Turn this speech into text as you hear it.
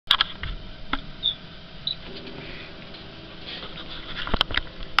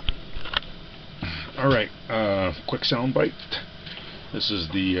Alright, quick sound bite. This is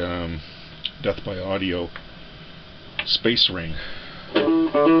the Death by Audio space ring,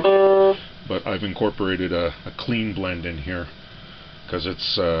 but I've incorporated a clean blend in here because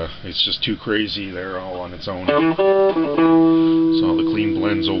it's just too crazy there all on its own. So the clean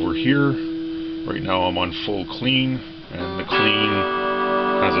blend's over here. Right now I'm on full clean, and the clean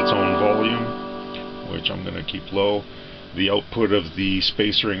has its own volume, which I'm going to keep low. The output of the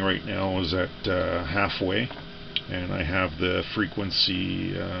space ring right now is at halfway, and I have the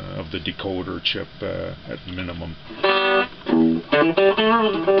frequency of the decoder chip at minimum.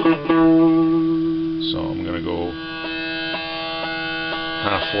 So I'm going to go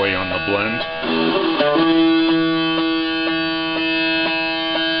halfway on the blend.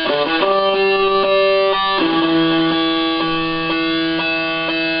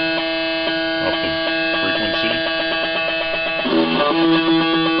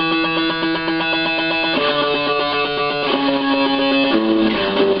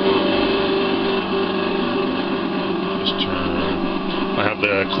 I have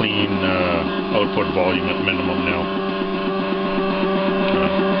the clean output volume at minimum now.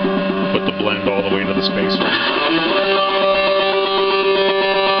 Put the blend all the way to the space ring.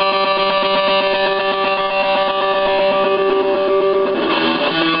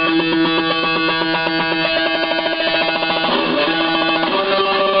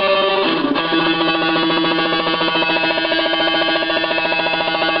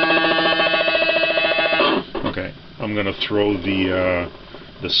 I'm going to throw the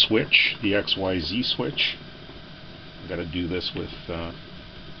switch, the XYZ switch. I've got to do this with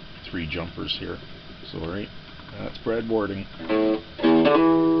 3 jumpers here. So right, that's breadboarding.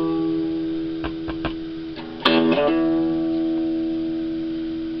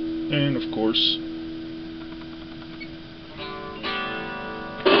 And of course,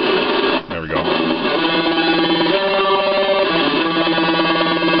 there we go.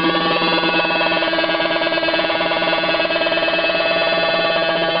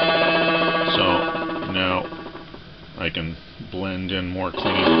 I can blend in more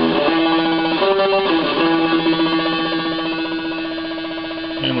clean.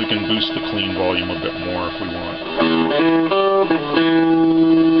 And we can boost the clean volume a bit more if we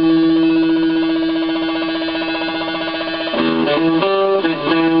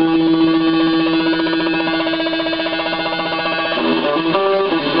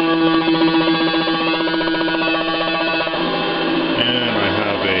And I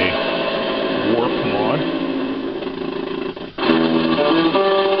have a warp mod.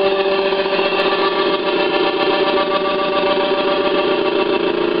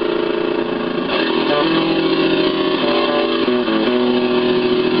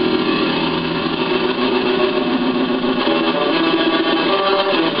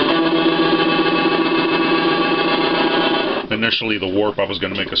 Initially, the warp I was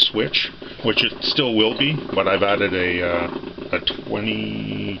going to make a switch, which it still will be, but I've added a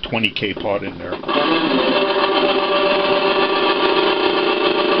 20K pot in there.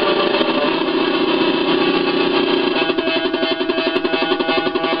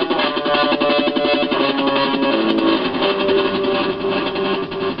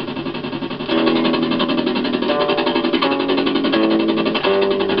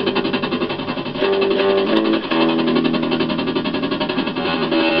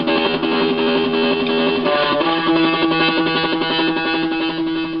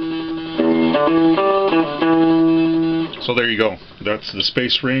 So there you go. That's the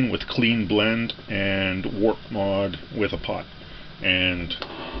space ring with clean blend and warp mod with a pot. And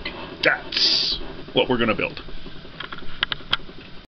that's what we're going to build.